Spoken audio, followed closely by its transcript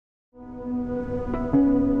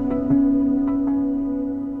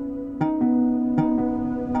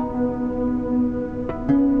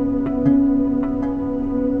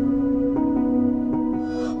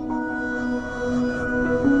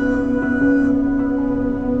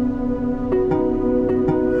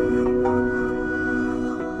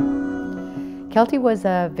Kelty was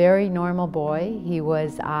a very normal boy. He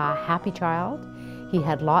was a happy child. He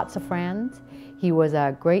had lots of friends. He was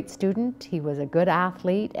a great student. He was a good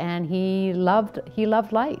athlete, and he loved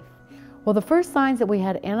life. Well, the first signs that we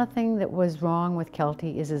had anything that was wrong with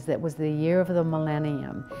Kelty is that it was the year of the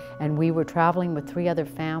millennium, and we were traveling with 3 other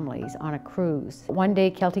families on a cruise. One day,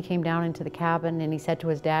 Kelty came down into the cabin and he said to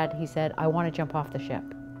his dad, he said, "I want to jump off the ship."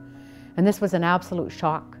 And this was an absolute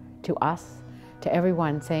shock to us, to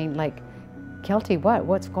everyone, saying like, "Kelty,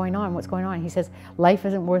 what's going on? What's going on?" He says, "Life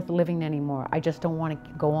isn't worth living anymore. I just don't want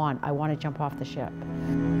to go on. I want to jump off the ship."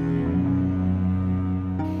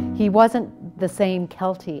 He wasn't the same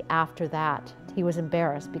Kelty after that. He was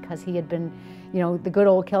embarrassed because he had been, the good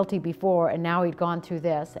old Kelty before, and now he'd gone through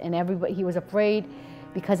this, and he was afraid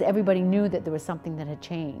because everybody knew that there was something that had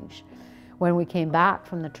changed. When we came back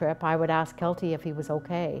from the trip, I would ask Kelty if he was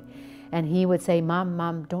okay, and he would say,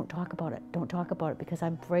 Mom, don't talk about it. Don't talk about it, because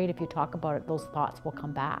I'm afraid if you talk about it, those thoughts will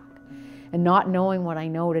come back." And not knowing what I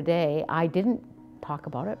know today, I didn't talk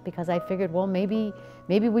about it because I figured, well, maybe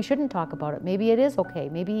we shouldn't talk about it. Maybe it is okay.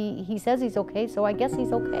 Maybe he says he's okay, so I guess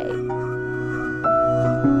he's okay.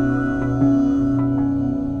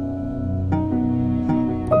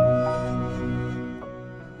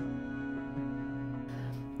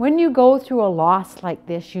 When you go through a loss like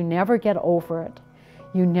this, you never get over it.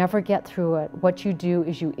 You never get through it. What you do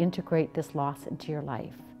is you integrate this loss into your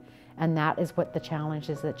life. And that is what the challenge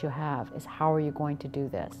is that you have, is how are you going to do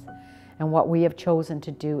this? And what we have chosen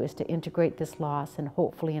to do is to integrate this loss, and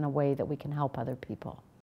hopefully in a way that we can help other people.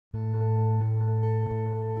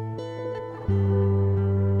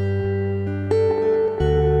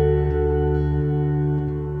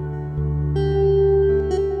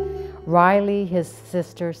 Riley, his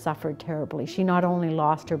sister, suffered terribly. She not only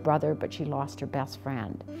lost her brother, but she lost her best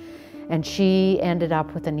friend. And she ended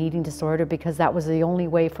up with an eating disorder because that was the only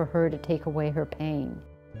way for her to take away her pain.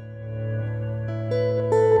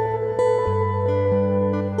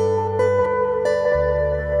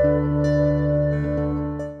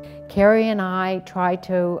 Carrie and I tried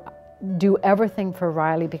to do everything for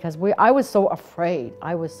Riley because I was so afraid.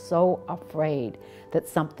 I was so afraid that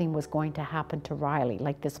something was going to happen to Riley.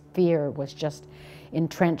 Like, this fear was just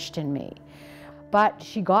entrenched in me. But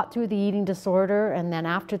she got through the eating disorder, and then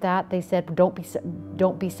after that they said, don't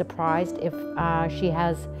be surprised if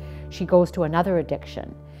she goes to another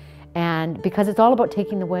addiction. And because it's all about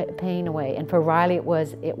taking the pain away, and for Riley it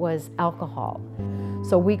was alcohol.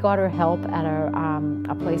 So we got her help at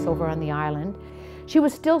a place over on the island. She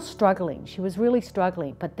was still struggling. She was really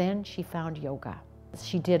struggling, but then she found yoga.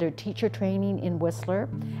 She did her teacher training in Whistler,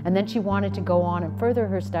 and then she wanted to go on and further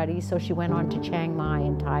her studies, so she went on to Chiang Mai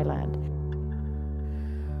in Thailand.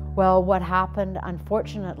 Well, what happened,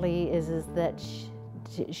 unfortunately, is that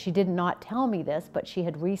she did not tell me this, but she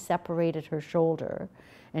had re-separated her shoulder,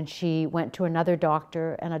 and she went to another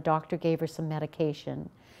doctor, and a doctor gave her some medication,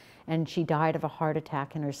 and she died of a heart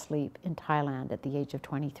attack in her sleep in Thailand at the age of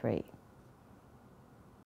 23.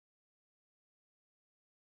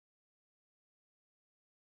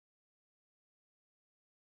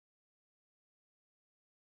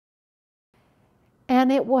 And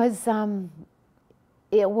it was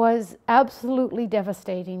absolutely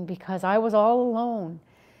devastating because I was all alone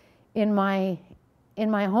in my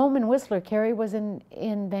home in Whistler. Carrie was in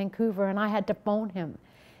Vancouver, and I had to phone him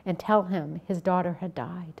and tell him his daughter had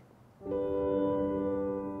died.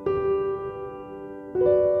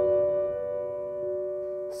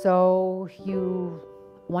 So you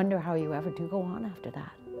wonder how you ever do go on after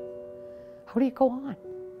that. How do you go on?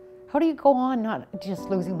 How do you go on not just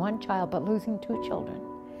losing one child, but losing 2 children?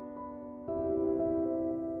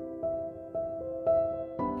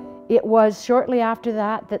 It was shortly after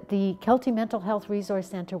that that the Kelty Mental Health Resource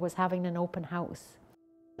Center was having an open house.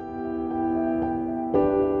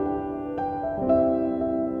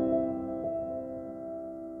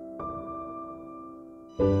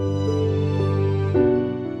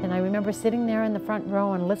 And I remember sitting there in the front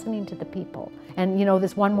row and listening to the people. And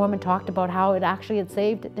this one woman talked about how it actually had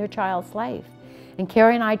saved their child's life. And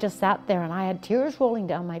Carrie and I just sat there, and I had tears rolling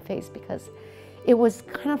down my face because it was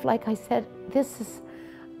kind of like I said, this is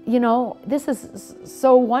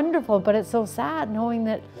so wonderful, but it's so sad knowing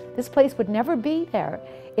that this place would never be there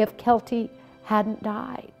if Kelty hadn't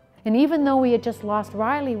died. And even though we had just lost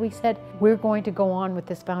Riley, we said, we're going to go on with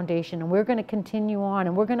this foundation, and we're going to continue on,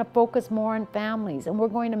 and we're going to focus more on families, and we're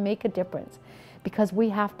going to make a difference because we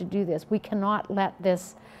have to do this. We cannot let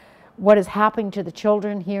this, what is happening to the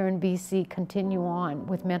children here in BC, continue on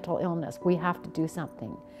with mental illness. We have to do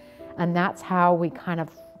something. And that's how we kind of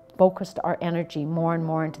focused our energy more and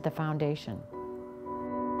more into the foundation.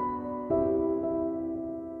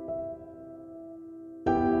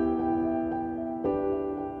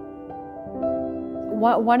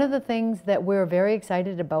 One of the things that we're very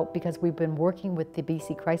excited about, because we've been working with the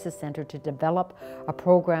BC Crisis Centre to develop a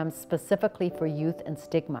program specifically for youth and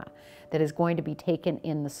stigma that is going to be taken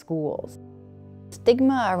in the schools.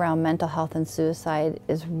 Stigma around mental health and suicide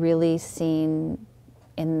is really seen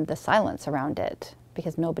in the silence around it,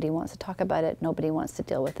 because nobody wants to talk about it, nobody wants to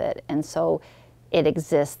deal with it, and so it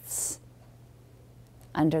exists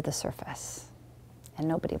under the surface, and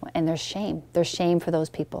there's shame. There's shame for those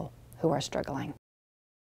people who are struggling.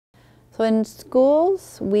 So in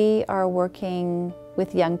schools, we are working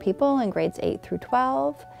with young people in grades 8 through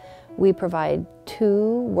 12. We provide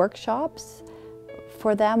 2 workshops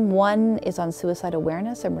for them. One is on suicide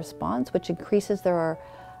awareness and response, which increases their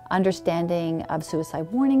understanding of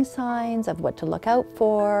suicide warning signs, of what to look out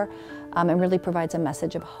for, and really provides a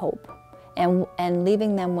message of hope. And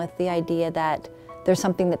leaving them with the idea that there's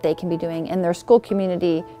something that they can be doing in their school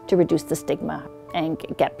community to reduce the stigma and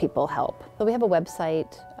get people help. So we have a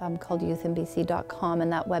website called youthinbc.com,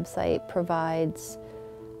 and that website provides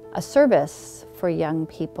a service for young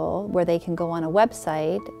people where they can go on a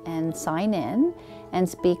website and sign in and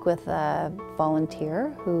speak with a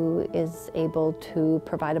volunteer who is able to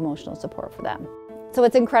provide emotional support for them. So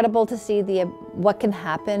it's incredible to see what can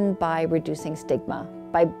happen by reducing stigma,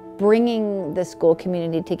 by bringing the school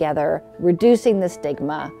community together, reducing the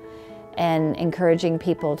stigma, and encouraging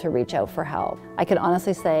people to reach out for help. I can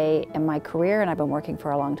honestly say in my career, and I've been working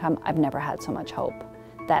for a long time, I've never had so much hope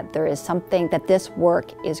that there is something, that this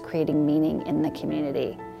work is creating meaning in the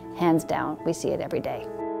community. Hands down, we see it every day.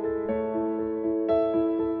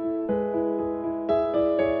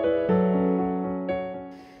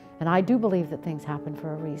 And I do believe that things happen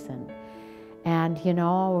for a reason. And you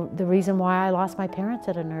know, the reason why I lost my parents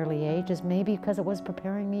at an early age is maybe because it was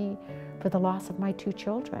preparing me for the loss of my 2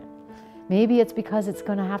 children. Maybe it's because it's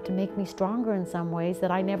going to have to make me stronger in some ways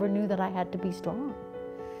that I never knew that I had to be strong.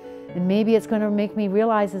 And maybe it's going to make me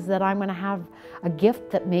realize is that I'm going to have a gift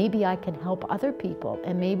that maybe I can help other people,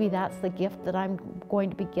 and maybe that's the gift that I'm going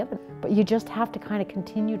to be given. But you just have to kind of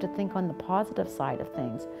continue to think on the positive side of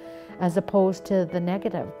things as opposed to the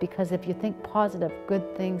negative, because if you think positive,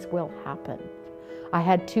 good things will happen. I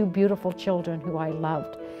had 2 beautiful children who I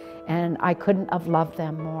loved, and I couldn't have loved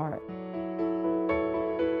them more.